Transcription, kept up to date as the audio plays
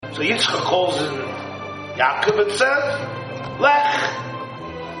So Yitzchak calls in Yaakov and says, Lech,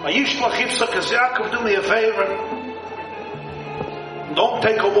 Vayishlach Yitzchak as Yaakov, do me a favor. Don't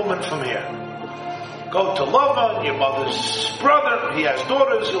take a woman from here. Go to Lava, your mother's brother, he has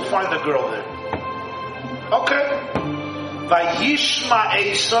daughters, you'll find a girl there. Okay. Vayishma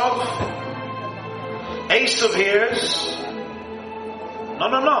Esav. Esav hears. No.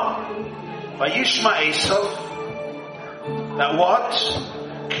 Vayishma Esav. That what?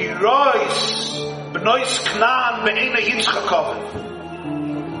 Kirois b'nois Knan be'ena Yitzchakov.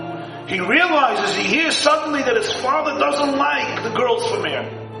 He realizes, he hears suddenly that his father doesn't like the girls from here.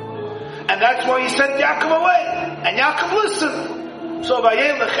 And that's why he sent Yaakov away. And Yaakov listened. So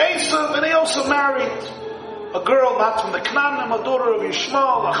Vayelech Esav, and he also married a girl not from the Knanim, a daughter of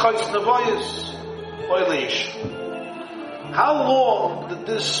Yishmael, a Chais Nevoyis, Oilish. How long did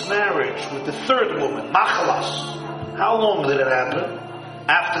this marriage with the third woman, Machalas, how long did it happen?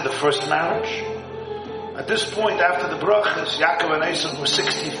 After the first marriage? At this point, after the brachas, Yaakov and Esav were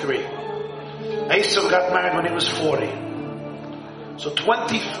 63. Esav got married when he was 40. So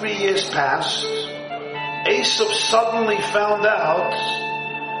 23 years passed. Esav suddenly found out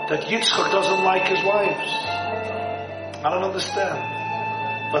that Yitzchak doesn't like his wives. I don't understand.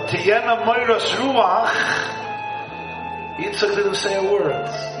 But Tiyena Moiras Ruach, Yitzchak didn't say a word.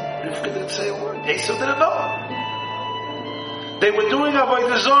 Rivka didn't say a word. Esav didn't know. They were doing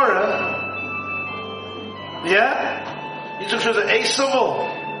Avodah Zarah. Yeah? Yitzchak says, Esav,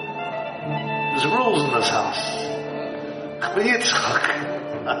 there's rules in this house. But Yitzchak,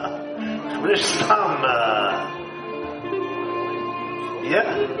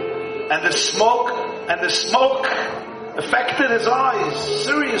 yeah? And the smoke affected his eyes,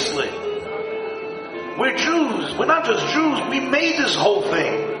 seriously. We're Jews. We're not just Jews. We made this whole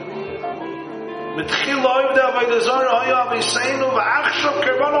thing.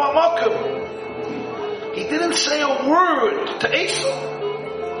 He didn't say a word to Esav.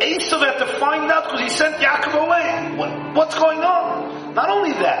 Esav had to find out because he sent Yaakov away. What's going on? Not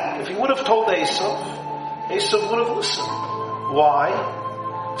only that, if he would have told Esav, Esav would have listened. Why?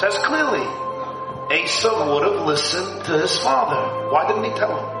 It says clearly, Esav would have listened to his father. Why didn't he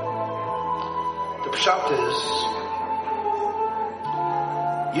tell him? The pshat is,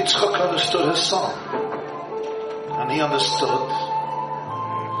 Yitzchak understood his son. And he understood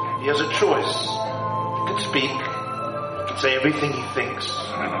he has a choice. He can speak. He can say everything he thinks.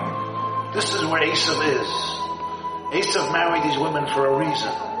 This is where Esav is. Esav married these women for a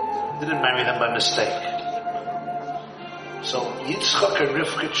reason. He didn't marry them by mistake. So Yitzchak and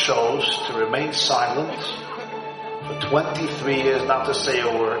Rivka chose to remain silent for 23 years, not to say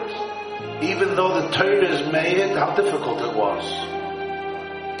a word. Even though the Torah made how difficult it was.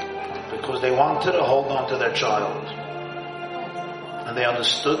 Because they wanted to hold on to their child. And they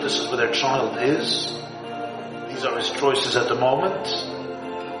understood this is where their child is. These are his choices at the moment.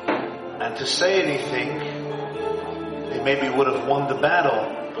 And to say anything, they maybe would have won the battle,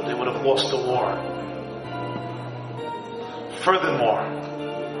 but they would have lost the war. Furthermore,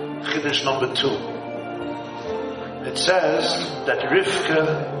 Chiddush number 2. It says that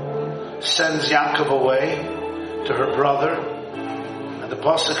Rivka sends Yaakov away to her brother, and the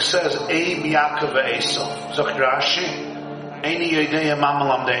pasuk says, "Eim Yaakov Esav." Zok Rashi, "Eini Yodei Mama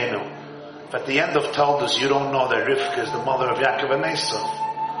Lamdeinu." At the end of Talmud, you don't know that Rivka is the mother of Yaakov and Esav.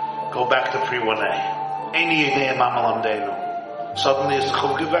 Go back to Pri 1a. Eini Yodei Mama Lamdeinu. Suddenly it's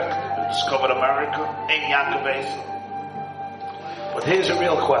Chulgevek. We discovered America. Eim Yaakov Esav. But here's a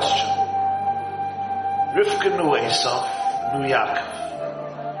real question. Rivka knew Esav, knew Yaakov.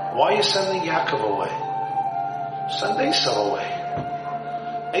 Why are you sending Yaakov away? Send Esav away.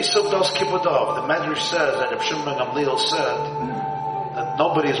 Esav does kibbutz. The Medrash says that Reb Shimon ben Gamliel said that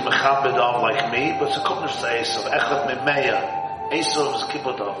nobody is mechabed of like me, but it's a kudosh to Esav. Echad mimeya. Esav is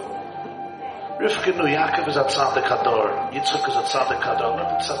kibbutz. Rivka knew Yaakov is at Tzaddik Hador. Yitzchak is at Tzaddik Hador. Let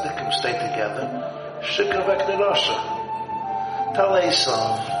the Tzaddikim stay together. Shikar vek the Rasha. Tell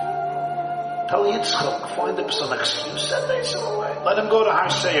Esav. Tell Yitzchak. Find him some excuse. Send Esav away. Let him go to Har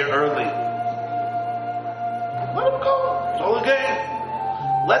Seir early. Let him go. It's all a game.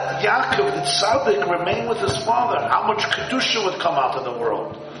 Let Yaakov, the tzaddik, remain with his father. How much kedusha would come out of the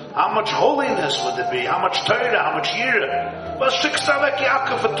world? How much holiness would there be? How much Torah? How much yirah? Well, Shikstavek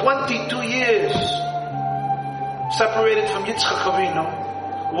Yaakov for 22 years, separated from Yitzchak Avinu.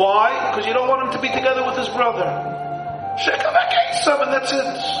 Why? Because you don't want him to be together with his brother. Shikstavek Esav, and that's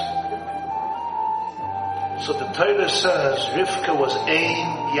it. So the Torah says Rivka was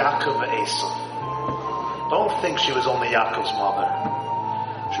Ein Yaakov Esav. Don't think she was only Yaakov's mother.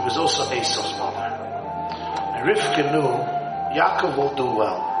 She was also Esav's mother. And Rivka knew Yaakov will do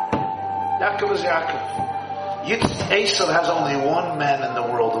well. Yaakov is Yaakov. Esav has only one man in the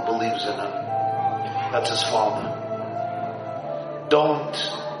world who believes in him. That's his father. Don't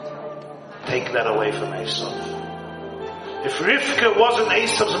take that away from Esav. If Rivka wasn't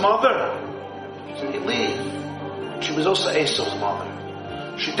Esav's mother, he'd leave. She was also Esav's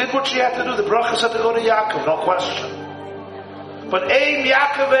mother. She did what she had to do. The brachas had to go to Yaakov, no question. But Ein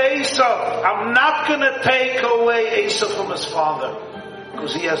Yaakov Esav, I'm not going to take away Esav from his father,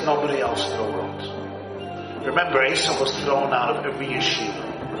 because he has nobody else in the world. Remember, Esav was thrown out of every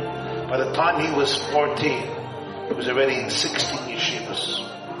yeshiva. By the time he was 14, he was already in 16 yeshivas.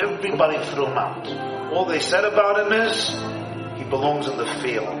 Everybody threw him out. All they said about him is, he belongs in the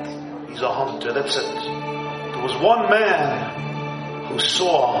field. He's a hunter, that's it. There was one man who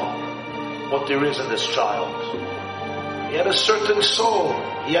saw what there is in this child. He had a certain soul.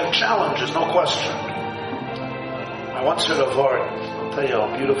 He had challenges, no question. I once heard a word, I'll tell you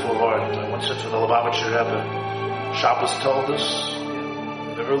a beautiful word. I once heard from the Lubavitcher Rebbe. Shabbos told us,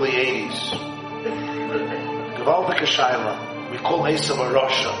 in the early 80s, Gewaldige Shaila, we call Esav a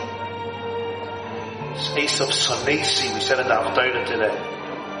Rasha. It's Esav Sonesi, we said in the Haftarah today.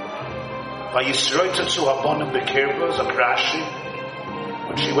 Vayisroitetzu habonim bekirbos, a Rashi.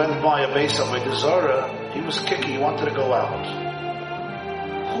 When she went by a base of Zara, he was kicking, he wanted to go out.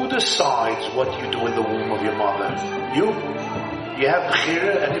 Who decides what you do in the womb of your mother? You? You have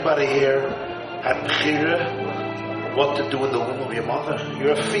Bechira? Anybody here have Bechira? What to do in the womb of your mother?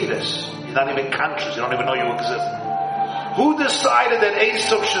 You're a fetus. You're not even conscious. You don't even know you exist. Who decided that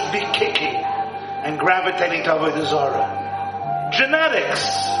Esav should be kicking and gravitating to Avodah Zarah? Genetics.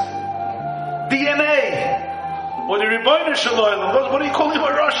 DNA. What do you call him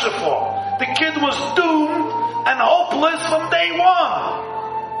a Rasha for? The kid was doomed and hopeless from day one.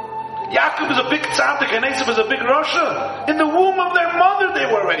 Yaakov is a big tzaddik and Esav is a big Rasha. In the womb of their mother they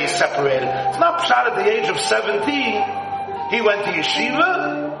were already separated. It's not pshat at the age of 17. He went to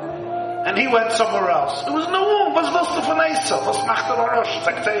yeshiva and he went somewhere else. It was in the womb. What's Mustafa for Esav? What's Machta Rasha? It's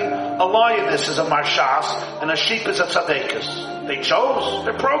like saying a lioness is a marshas and a sheep is a tzaddikus. They chose.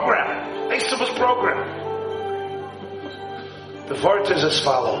 They're programmed. Esav was programmed. The word is as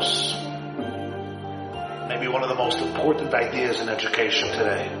follows. Maybe one of the most important ideas in education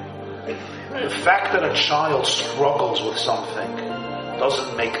today. The fact that a child struggles with something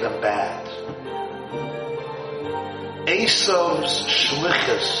doesn't make them bad. Esav's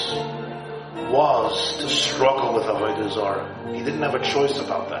shlichus was to struggle with Avodah Zarah. He didn't have a choice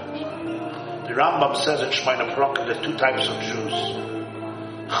about that. The Rambam says in Shemaina Paraka there are two types of Jews.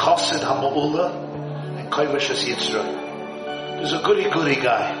 Chassid HaMa'ula and Koivashas Yitzra. There's a goody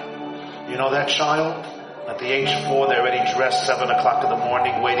guy. You know that child? At the age 4, they're already dressed 7 o'clock in the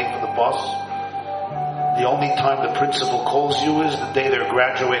morning waiting for the bus. The only time the principal calls you is the day they're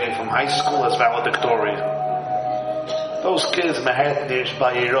graduating from high school as valedictorian. Those kids, Mahatnish,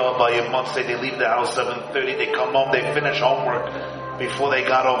 by a month, say they leave the house 7:30, they come home, they finish homework before they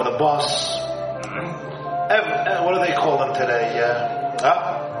got over the bus. What do they call them today?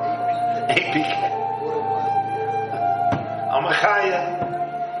 APK. Amachaya.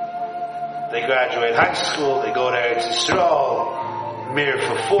 They graduate high school, they go to Eretz Yisrael, Mir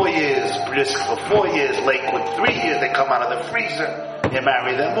for 4 years, Brisk for 4 years, Lakewood 3 years, they come out of the freezer, you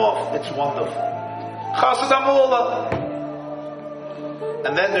marry them off, it's wonderful. Chassid HaMa'ula.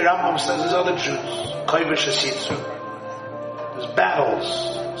 And then the Rambam says there's other Jews, Koivish Asitzu. There's battles,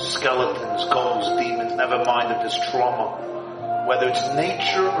 skeletons, ghosts, demons, never mind if there's trauma. Whether it's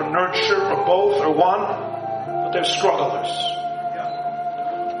nature or nurture or both or one, but they're strugglers.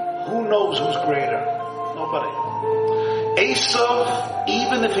 Who knows who's greater? Nobody. Esav,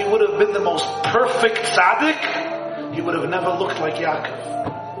 even if he would have been the most perfect tzaddik, he would have never looked like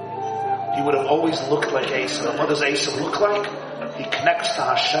Yaakov. He would have always looked like Esav. What does Esav look like? He connects to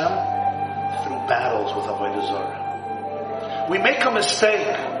Hashem through battles with Avodah Zarah. We make a mistake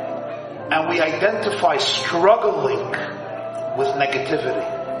and we identify struggling with negativity.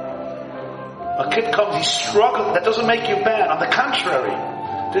 A kid comes, he's struggling. That doesn't make you bad. On the contrary,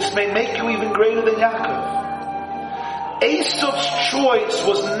 this may make you even greater than Yaakov. Esav's choice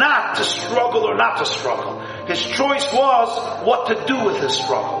was not to struggle or not to struggle. His choice was what to do with his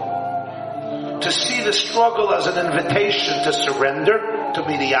struggle. To see the struggle as an invitation to surrender to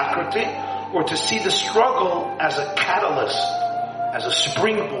mediocrity, or to see the struggle as a catalyst, as a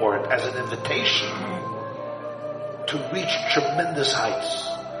springboard, as an invitation to reach tremendous heights.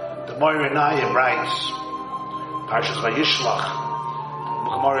 The Moiranayim writes, Parshas Vayishlach, the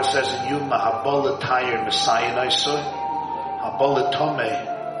Gemara says in Yuma, Habola Tayir Messiah Naisoi, Habola Tome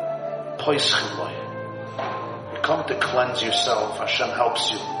Poischimoi. You come to cleanse yourself, Hashem helps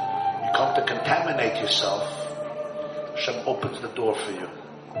you. You come to contaminate yourself, Hashem opens the door for you.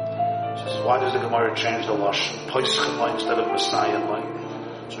 He says, why does the Gemara change the Lashon? Poischem line instead of Messiah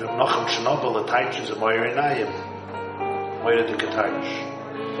line. So Reb Nachum Shnobel, the Taich is a Moyer Inayim. Moyer de Ketaish.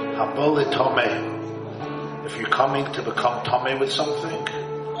 Habol Tomei. If you're coming to become Tomei with something,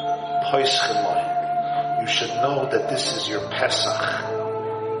 Poischem line. You should know that this is your Pesach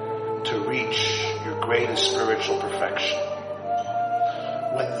to reach your greatest spiritual perfection.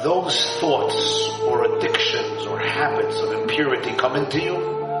 When those thoughts or addictions or habits of impurity come into you,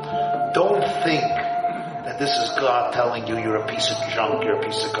 don't think that this is God telling you you're a piece of junk, you're a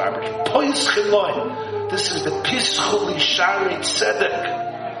piece of garbage. This is the Pischuli Shari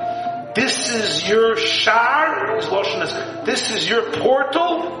Tzedek. This is your Shar, this is your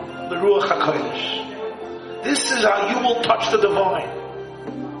portal, the Ruach HaKodesh. This is how you will touch the divine.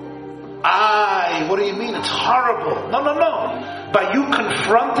 What do you mean? It's horrible. No. By you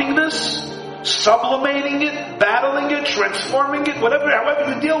confronting this, sublimating it, battling it, transforming it,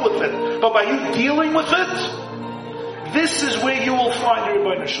 however you deal with it. But by you dealing with it, this is where you will find your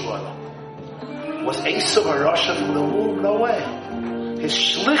Rebbeinu Shalom. Was Esav a Rasha from the womb? No way. His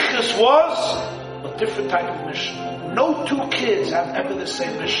shlichus was a different type of mission. No two kids have ever the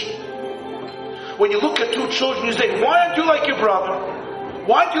same mission. When you look at two children, you say, why aren't you like your brother?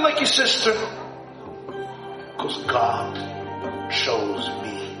 Why aren't you like your sister? Because God chose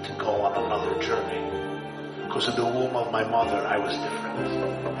me to go on another journey. Because in the womb of my mother, I was different.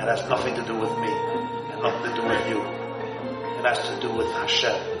 It has nothing to do with me and nothing to do with you. It has to do with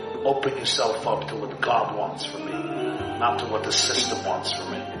Hashem. Open yourself up to what God wants for me, not to what the system wants for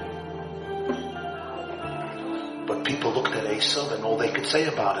me. But people looked at Esav and all they could say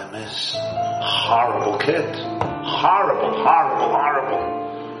about him is, horrible kid. Horrible.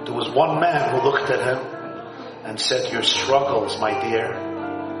 There was one man who looked at him and said, your struggles, my dear,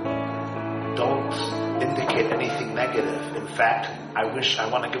 don't indicate anything negative. In fact, I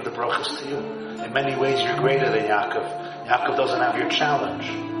want to give the brachas to you. In many ways, you're greater than Yaakov. Yaakov doesn't have your challenge.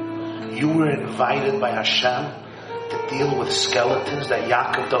 You were invited by Hashem to deal with skeletons that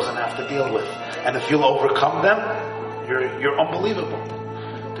Yaakov doesn't have to deal with. And if you'll overcome them, you're unbelievable.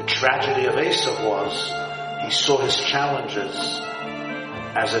 The tragedy of Esav was, he saw his challenges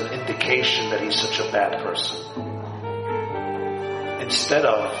as an indication that he's such a bad person, instead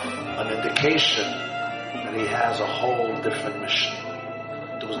of an indication that he has a whole different mission.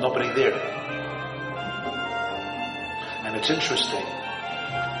 There was nobody there. And it's interesting,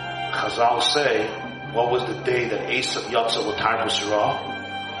 Chazal say, what was the day that Esav Yatza L'Tarbus Ra?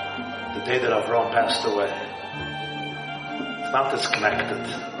 The day that Avram passed away. It's not disconnected.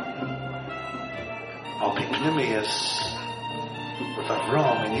 Al Pipnimius, with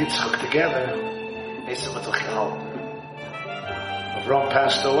Avram and Yitzchak together, Esav L'Tachel. Avram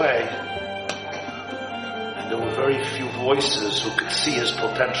passed away, and there were very few voices who could see his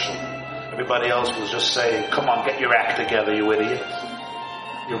potential. Everybody else was just saying, come on, get your act together, you idiot.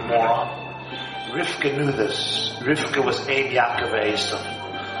 You moron. Rivka knew this. Rivka was Abe Yaakov Esav.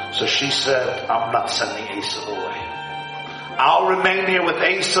 So she said, I'm not sending Esav away. I'll remain here with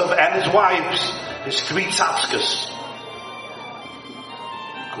Esav and his wives, his 3 tzatzikas.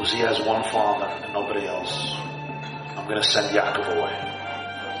 Because he has one father and nobody else. I'm going to send Yaakov away.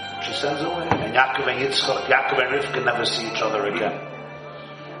 She sends away. And Yaakov and Rivka never see each other again.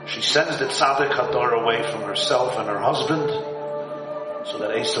 She sends the tzaddik Hador away from herself and her husband so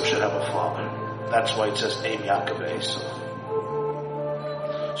that Esav should have a father. That's why it says Aim Yaakov Esav.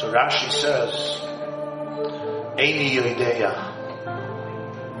 So Rashi says, Eini Yodeya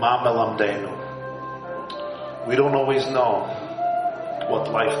Ma Melamdeinu. We don't always know what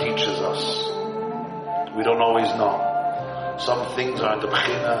life teaches us. We don't always know. Some things are in the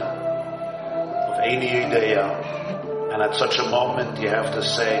bechina of Eini Yodeya, and at such a moment you have to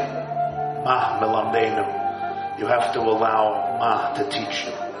say Ma Melamdeinu. You have to allow Ma to teach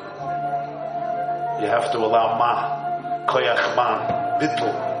you. You have to allow Ma, Koyach Ma,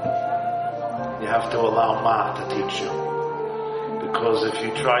 Bittul. You have to allow Ma to teach you. Because if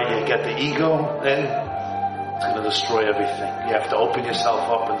you try to get the ego, then it's going to destroy everything. You have to open yourself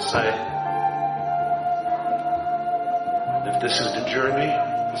up and say, if this is the journey,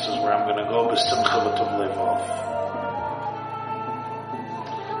 this is where I'm going to go. B'simcha v'tov levav.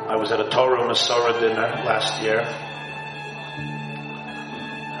 I was at a Torah Masorah dinner last year,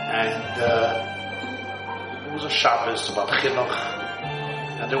 and it was a Shabbos about chinuch,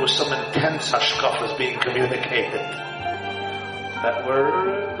 and there was some intense hashkafas being communicated that were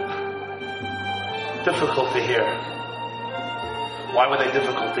difficult to hear. Why were they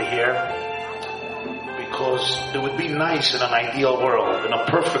difficult to hear? because it would be nice in an ideal world. In a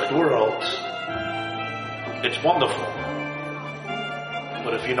perfect world, it's wonderful.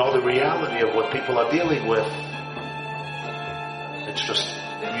 But if you know the reality of what people are dealing with, it's just,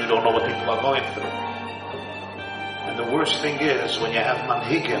 you don't know what people are going through. And the worst thing is when you have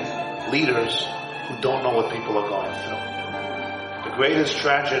manhigim, leaders, who don't know what people are going through. The greatest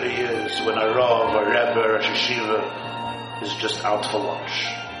tragedy is when a Rav, a Rebbe, or a Sheshiva is just out for lunch.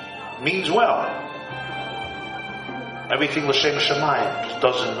 Means well. Everything l'shem shamayim, just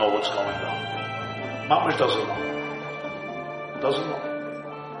doesn't know what's going on. Mamash doesn't know. Doesn't know.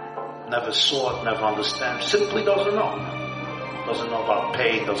 Never saw it, never understand. Simply doesn't know. Doesn't know about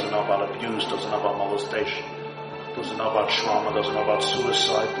pain, doesn't know about abuse, doesn't know about molestation, doesn't know about trauma, doesn't know about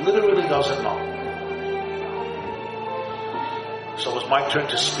suicide. Literally doesn't know. So it was my turn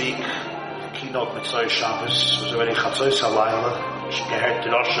to speak. Keynote Mitzvah Shabbos. It was already Chatzos Halayla. Geheert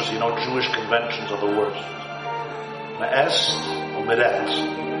Roshas, you know, Jewish conventions are the worst. Me'est or Meret.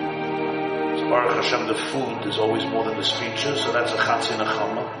 So Baruch Hashem, the food is always more than the speeches, so that's a Chatzi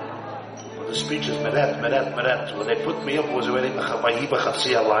Nechama. But the speeches, Meret. When they put me up, it was already Vayi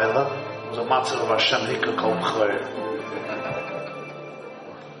B'Chatzi Halayla. It was a matzah of Hashem Hikka Kol B'Choyer.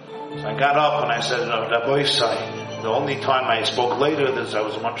 So I got up and I said, Rabbi Isai, the only time I spoke later is I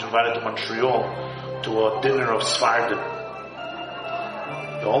was invited to Montreal to a dinner of Sfardim.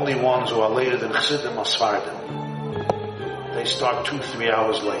 The only ones who are later than Chassidim are Sfardim. They start 2-3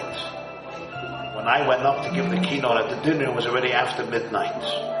 hours late. When I went up to give the keynote at the dinner, it was already after midnight.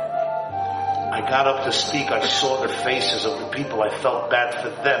 I got up to speak, I saw the faces of the people, I felt bad for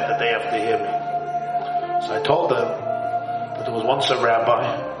them that they have to hear me. So I told them that there was once a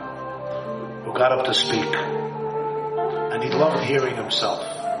rabbi who got up to speak, and he loved hearing himself.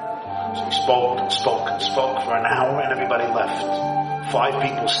 So he spoke for an hour, and everybody left. 5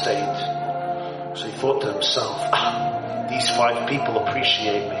 people stayed. So he thought to himself, these 5 people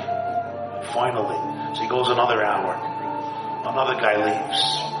appreciate me. And finally, so he goes another hour. Another guy leaves.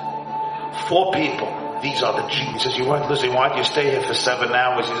 4 people. These are the G's. He says, you weren't listening. Why did you stay here for 7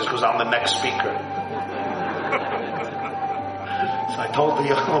 hours? He says, because I'm the next speaker. So I told the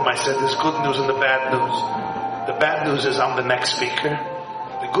Yachom, I said, there's good news and the bad news. The bad news is I'm the next speaker.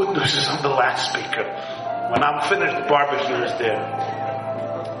 The good news is I'm the last speaker. When I'm finished, the barbecue is there.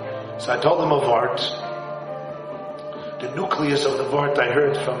 So I told them a Vart. The nucleus of the Vart I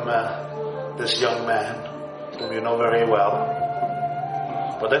heard from this young man, whom you know very well.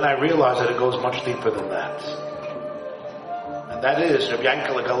 But then I realized that it goes much deeper than that. And that is, Rabbi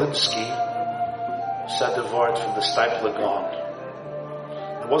Yankel Galinsky said the Vart from the Stipler Gaon.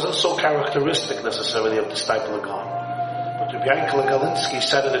 It wasn't so characteristic necessarily of the Stipler Gaon. But Rabbi Yankel Galinsky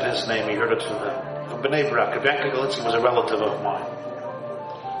said it in his name. He heard it from him. From Bnei Brak. Rabbi Yankel Galinsky was a relative of mine.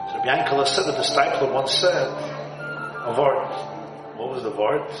 So Rabbi Yankel said that the Stipler once said a Vart. What was the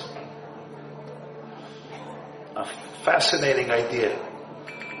Vart? A fascinating idea.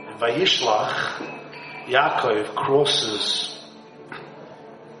 In Vayishlach, Yaakov crosses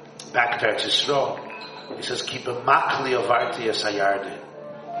back to Eretz Yisrael. He says, keep a makli of arti as hayardi.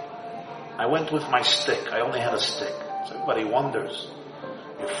 I went with my stick. I only had a stick. So everybody wonders.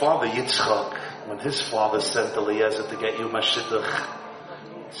 Your father Yitzchak, when his father sent Eliezer to get you Mashidduch,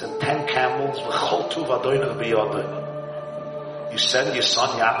 he sent 10 camels. You send your son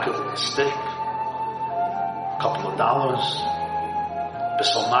Yaakov with a stick, a couple of dollars,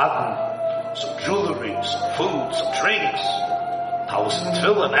 bisalmaden, some jewelry, some food, some drinks, talis and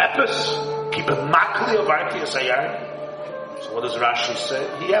tefillin, epis, keep a makli of arti as hayardi. So what does Rashi say?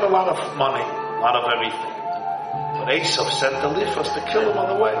 He had a lot of money, a lot of everything. But Esav sent Eliphaz to kill him on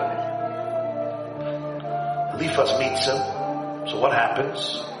the way. Eliphaz meets him. So what happens?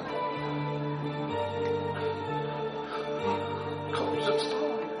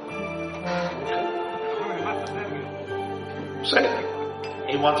 Say it.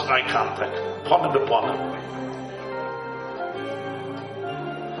 He wants eye contact. Upon him, upon him.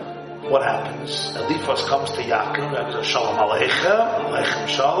 What happens? Eliphaz comes to Yaakov and says, Shalom Aleichem, Aleichem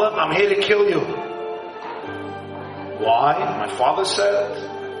Shalom, I'm here to kill you. Why? My father said,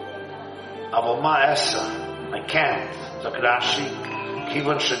 Aval ma esa, I can't. Zakrashi,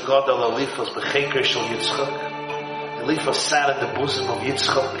 Kivan shegadal Eliphaz b'cheker shel Yitzchak. Eliphaz sat in the bosom of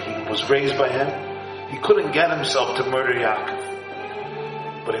Yitzchak. He was raised by him. He couldn't get himself to murder Yaakov.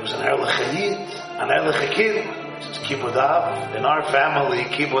 But he was an Erlechayid, an Erlechakid. It's Kibbud Av. In our family,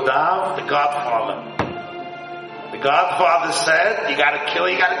 Kibbud Av, the Godfather. The Godfather said, you gotta kill.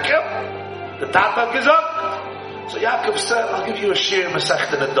 The Tatak is up. So Yaakov said, I'll give you a shir Masechet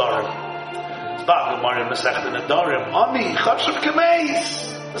Nedarim. It's not Gemara Masechet Nedarim. Ami, Chashav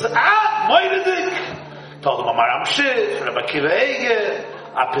Kameis. I said, Moidedik. Told him Amar Amshir, Rabbi Kiva Ege,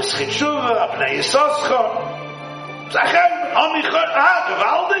 Apischit Shuva, Abnei Yisoscha. Zachem,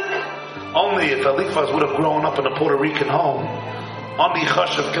 Gewaldig. Only if Eliphaz would have grown up in a Puerto Rican home, Ami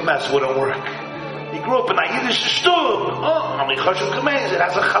Chashav Kames wouldn't work. He grew up in a Yiddish shtub. Ami Chashav Kames, it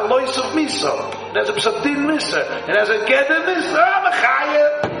has a Chalois of Misa. It has a Psatin Misa. It has a Geder Misa. I'm a Chaya.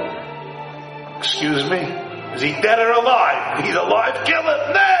 Excuse me. Is he dead or alive? He's alive, kill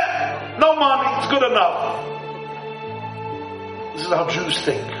him. Nah, no money, it's good enough. This is how Jews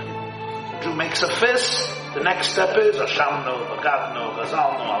think. Jew makes a fist, the next step is Hashamno, Bagadno,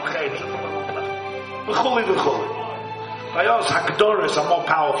 Gazalno, Alchej, V'chuli, V'chuli. By us, Hakadoras are more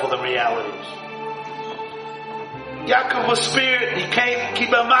powerful than realities. Yaakov was spared, he came,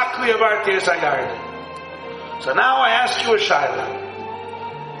 Kiba Makli of Artias Ayard. So now I ask you a shayla.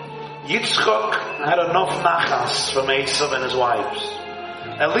 Yitzchok had enough nachas from Esav and his wives.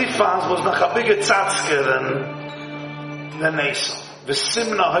 Eliphaz was noch a bigger tzatske than Esav.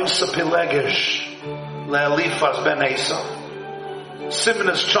 V'simna hoysa pilegesh le'Eliphaz ben Esav.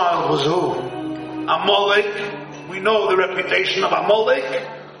 Simna's child was who? Amalek. We know the reputation of Amalek,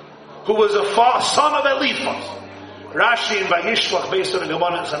 who was a son of Eliphaz. Rashi and Vayishlach based on the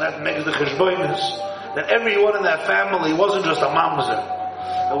Gemara and that makes the cheshbonis that everyone in that family wasn't just a mamzer.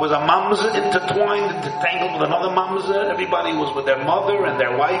 There was a mamzer intertwined, intertangled with another mamzer. Everybody was with their mother and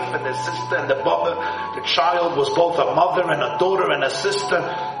their wife and their sister and the baba. The child was both a mother and a daughter and a sister.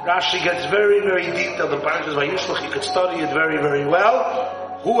 Rashi gets very, very detailed. The Parashas Vayishlach, you could study it very, very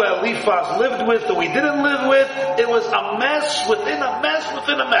well. Who Eliphaz lived with, who he didn't live with, it was a mess within a mess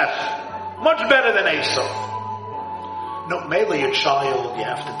within a mess. Much better than Esau. No, mainly your child you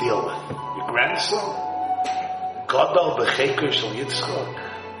have to deal with. Your grandson. Gadol b'cheker shel Yitzchak.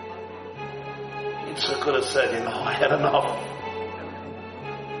 Yitzchak could have said, I had enough.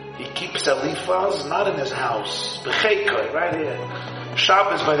 He keeps Eliphaz not in his house. B'cheker, right here.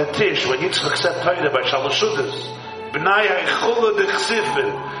 Shabbos by the Tish, when Yitzchak said Torah by Shalashudas. B'nai ha'echula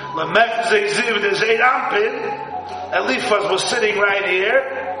d'chsifin. L'mech zeziv d'zeit ampin. Eliphaz was sitting right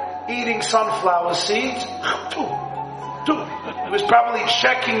here, eating sunflower seeds. He was probably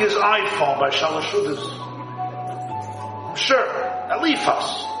checking his iPhone by Shalashudas. I'm sure.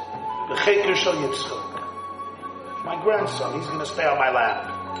 Eliphaz. B'cheker shel Yitzchak. My grandson, he's going to stay on my lap.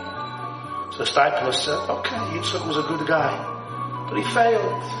 So the disciple said, okay, Yitzchak was a good guy. But he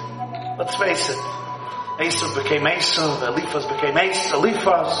failed. Let's face it. Esav became Esav. Eliphaz became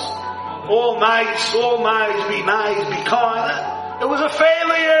Eliphaz. All nice, be nice, be kind. It was a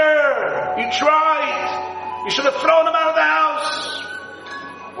failure. You tried. You should have thrown him out of the house.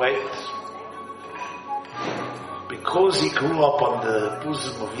 Wait. Because he grew up on the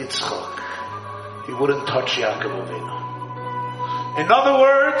bosom of Yitzchak, he wouldn't touch Yaakov Avinu. In other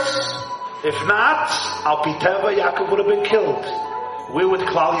words, if not, Al Piteva, Yaakov would have been killed. Where would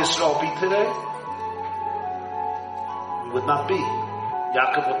Klal Yisrael be today? We would not be.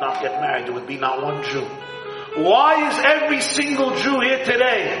 Yaakov would not get married. There would be not one Jew. Why is every single Jew here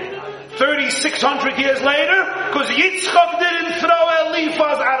today, 3,600 years later? Because Yitzchak didn't throw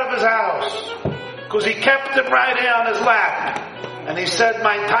Eliphaz out of his house. Because he kept him right here on his lap. And he said,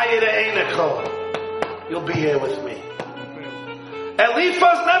 my tayire einecho. You'll be here with me.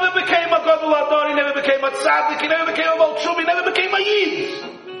 Eliphaz never became a Gadol Ador, he never became a Tzaddik, he never became a Balchum, he never became a Yid.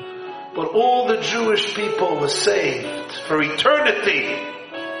 But all the Jewish people were saved for eternity.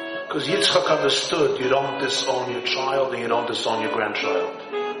 Because Yitzchak understood, you don't disown your child and you don't disown your grandchild.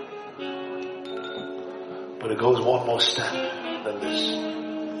 But it goes one more step than this.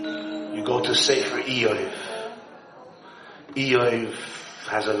 You go to Sefer Eov. Eov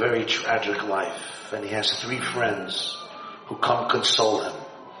has a very tragic life, and he has 3 friends who come console him.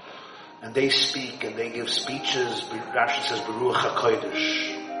 And they speak and they give speeches. Rashi says, Baruch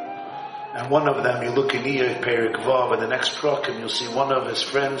HaKodesh. And one of them, you look in Eov, Perik Vav, and the next prokim, you'll see one of his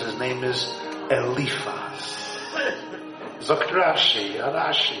friends, his name is Eliphaz. Zokt Rashi.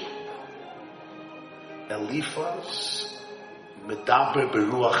 Eliphaz. Medaber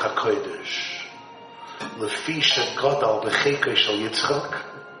beruach hakodesh, lefisha gadol b'cheker shel Yitzchak.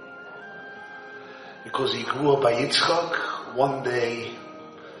 Because he grew up by Yitzchak, one day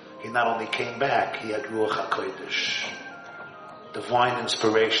he not only came back, he had ruach hakodesh, divine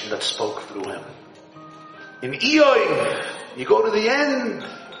inspiration that spoke through him. In Eov, you go to the end.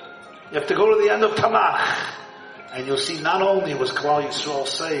 You have to go to the end of Tanakh, and you'll see not only was Klal Yisrael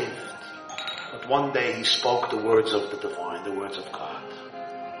saved, but one day he spoke the words of the divine, the words of God.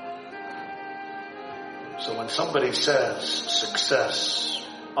 So when somebody says success,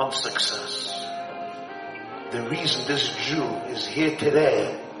 unsuccess, the reason this Jew is here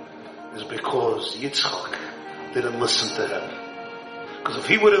today is because Yitzchak didn't listen to him. Because if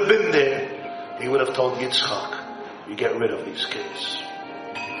he would have been there, he would have told Yitzchak, you get rid of these kids.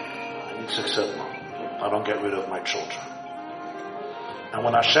 And Yitzchak said, no, I don't get rid of my children. And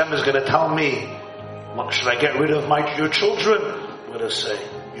when Hashem is going to tell me, should I get rid of your children? I'm going to say,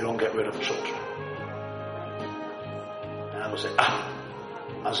 you don't get rid of children. And I will say,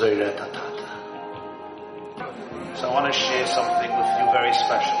 Azayret Atata. So I want to share something with you very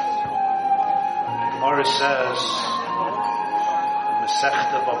special. The Gemara says,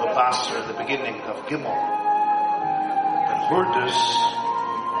 Masechta Bava Basra at the beginning of Gimel, that Hurdas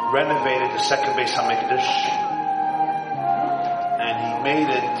renovated the second Beis Hamikdash, and he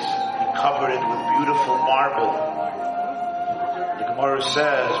covered it with beautiful marble. The Gemara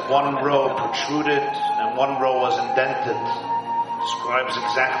says one row protruded and one row was indented. Describes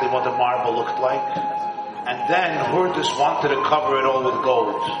exactly what the marble looked like. And then Hurdas wanted to cover it all with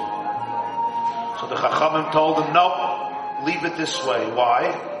gold. So the Chachamim told him, no, leave it this way.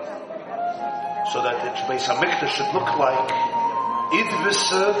 Why? So that the Beis Hamikdash should look like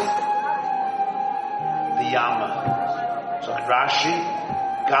Idvisa the Yama. So Rashi,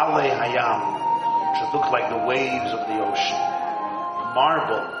 Gale Hayam, should look like the waves of the ocean. The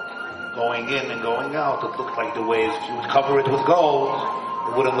marble going in and going out, it looked like the waves. If you would cover it with gold,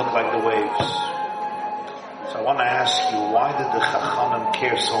 it wouldn't look like the waves. So I want to ask you, why did the Chachamim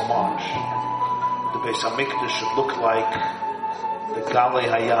care so much? The Beis Hamikdash should look like the Gale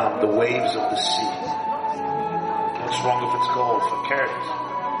Hayam, the waves of the sea. What's wrong if it's gold? Fakert.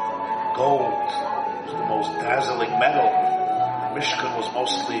 Gold is the most dazzling metal. Mishkan was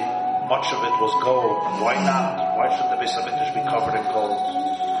much of it was gold. Why not? Why should the Beis Hamikdash be covered in gold?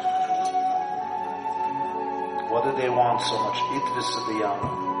 What did they want so much? Idris of the Yama.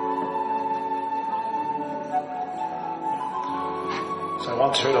 So I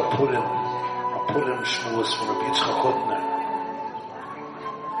once heard a Purim shmuz from Rabbi Yitzchak Hutner.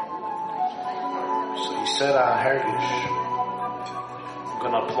 So he said, Hergish, I'm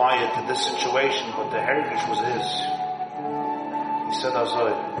going to apply it to this situation, but the Hergish was his. He said,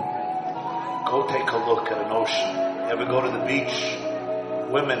 Azoy, go take a look at an ocean. You ever go to the beach?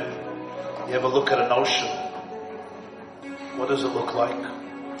 Women, you ever look at an ocean? What does it look like?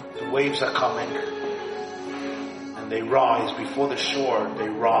 The waves are coming and they rise before the shore. They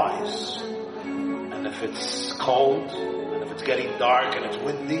rise, and if it's cold and if it's getting dark and it's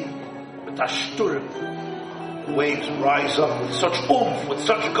windy, the waves rise up with such oomph, with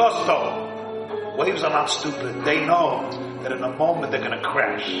such gusto. Waves are not stupid. They know that in a moment they're going to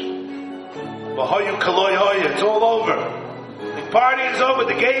crash. It's all over. The party is over.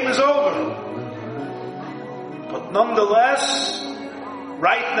 The game is over. But nonetheless,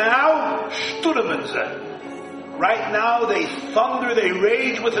 right now, right now they thunder, they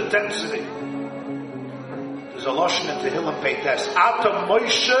rage with intensity. There's a lashon in Tehillim Peites. Ata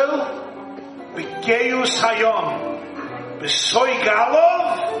Moishel b'Geus Hayom b'Soy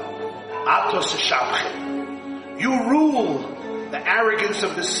Galov Atos Shabchim. You rule the arrogance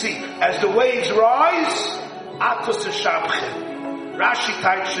of the sea. As the waves rise, Atos Shabchim. Rashi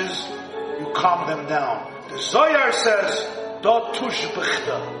teaches, you calm them down. The Zohar says, Do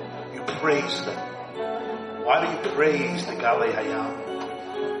tushbechta. You praise them. Why do you praise the Galei Hayam?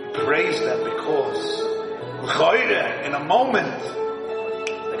 You praise them because in a moment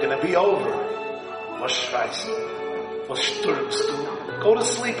they're going to be over. Go to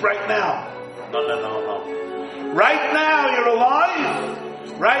sleep right now. No. Right now you're alive.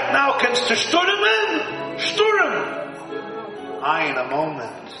 Right now can Shturim. In a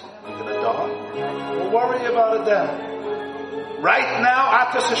moment you're going to die. We'll worry about it then. Right now,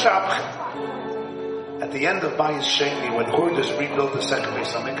 at the end of Bayis Sheni, when Hurdas rebuilt the second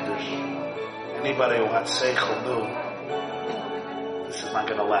Beis Hamikdash, anybody who had Seichel knew this is not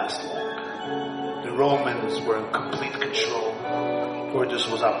going to last long. The Romans were in complete control. Hurdas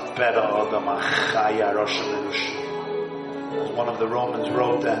was a better Adam, a Chaya Rosh Hashanah. As one of the Romans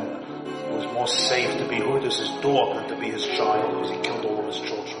wrote then, it was more safe to be Hurdas' dog than to be his child, because he killed all of his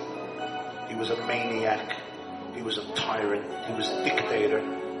children. He was a maniac. He was a tyrant. He was a dictator.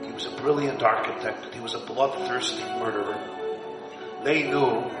 He was a brilliant architect. He was a bloodthirsty murderer. They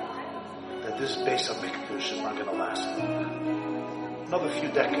knew that this Beis Hamikdash is not going to last long. Another few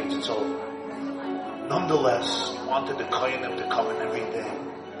decades, it's over. Nonetheless, wanted the Kohanim to come in every day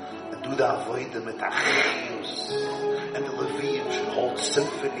and do the Avodah with Achiyus. And the Leviim should hold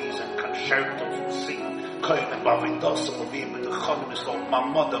symphonies and concertos and sing Koinen, Bavidosim, Levim, mit der Chonim, mit der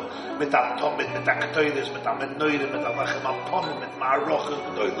Mamodem, mit der Tomit, mit der Ktoides, mit der Menoide, mit der Lechem Aponim, mit Maroches,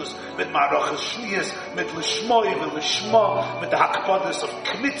 Gdoilus, mit Maroches Shlies, mit Lishmoi, mit Lishmo, mit der Hakpodes of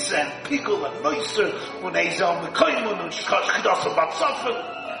Knitze and Pigel and Neusser, und Ezel, mit Koinen, und Chidos and Batzofen.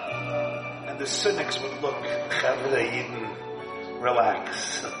 And the cynics would look, Chavre Yidin,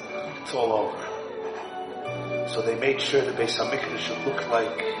 relax, it's all over. So they made sure the Beis HaMikdash should look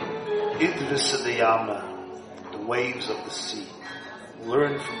like Idris of the Yama, the waves of the sea.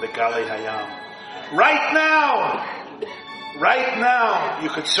 Learn from the Galei Hayam. Right now, you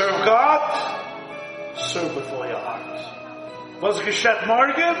could serve God, serve with all your heart. Was Geshet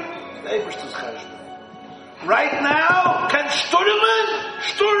Morgan? Right now, can Sturm.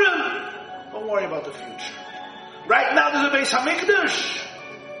 Don't worry about the future. Right now, there's a Beis HaMikdash.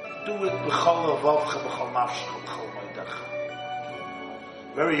 Do it b'chol avavcha, b'chol nafshcha, b'chol maidacha.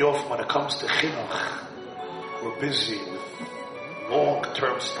 Very often when it comes to chinuch, we're busy with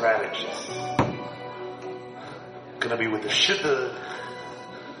long-term strategies. What's going to be with the shidduch?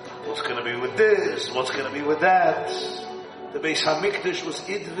 What's going to be with this? What's going to be with that? The Beis HaMikdash was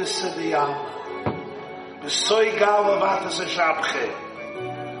idvis sediyam. B'soy gal avatas hashabche.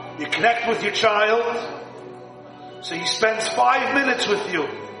 You connect with your child, so he spends 5 minutes with you.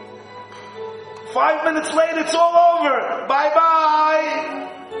 5 minutes later, it's all over.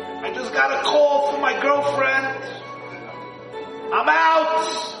 Bye-bye. I just got a call from my girlfriend. I'm out.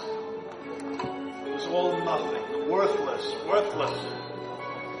 It was all nothing. Worthless.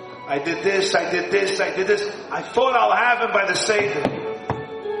 I did this. I thought I'll have him by the Seder.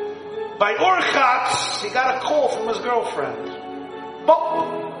 By Urchatz, he got a call from his girlfriend. But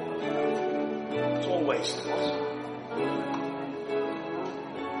it's all wasted.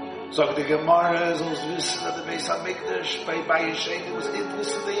 So the Gemara is also wissen that the Beis HaMikdash by Yeshayim was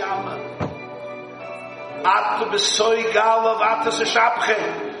Idris in the Yama. At b'soy galav atas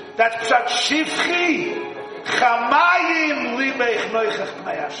hashapche. That's pshat shivchi chamayim libech noichach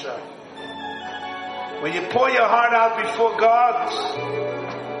pnei Hashem. When you pour your heart out before God,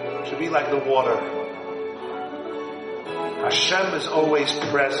 it should be like the water. Hashem is always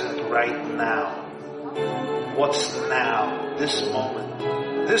present right now. What's now? This moment.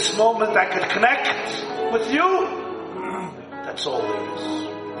 This moment I could connect with you. That's all there is.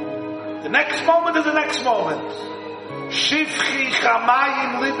 The next moment is the next moment. Shivchi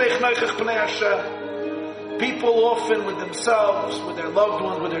chamayim libech noichach pnei Hashem. People often with themselves, with their loved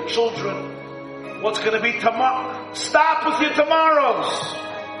ones, with their children. What's going to be tomorrow? Stop with your tomorrows.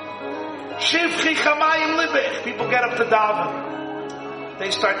 Shivchi chamayim libech. People get up to daven. They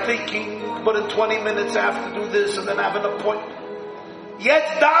start thinking, but in 20 minutes I have to do this and then I have an appointment.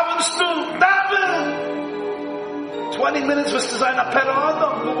 Jetzt davenst du, daven! 20 minutes was to sein a pet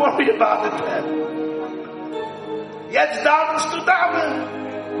Adam. Don't worry about it then. Jetzt davenst du, daven!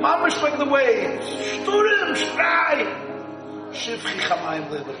 Mamish like the waves. Shturim, shrai! Shivchi chamayim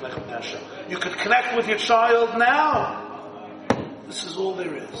libech nechem Hashem. You could connect with your child now. This is all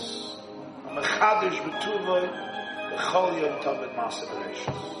there is. Mechadish b'tuvah, b'chol yom tov et ma'aseh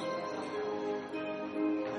b'reishis.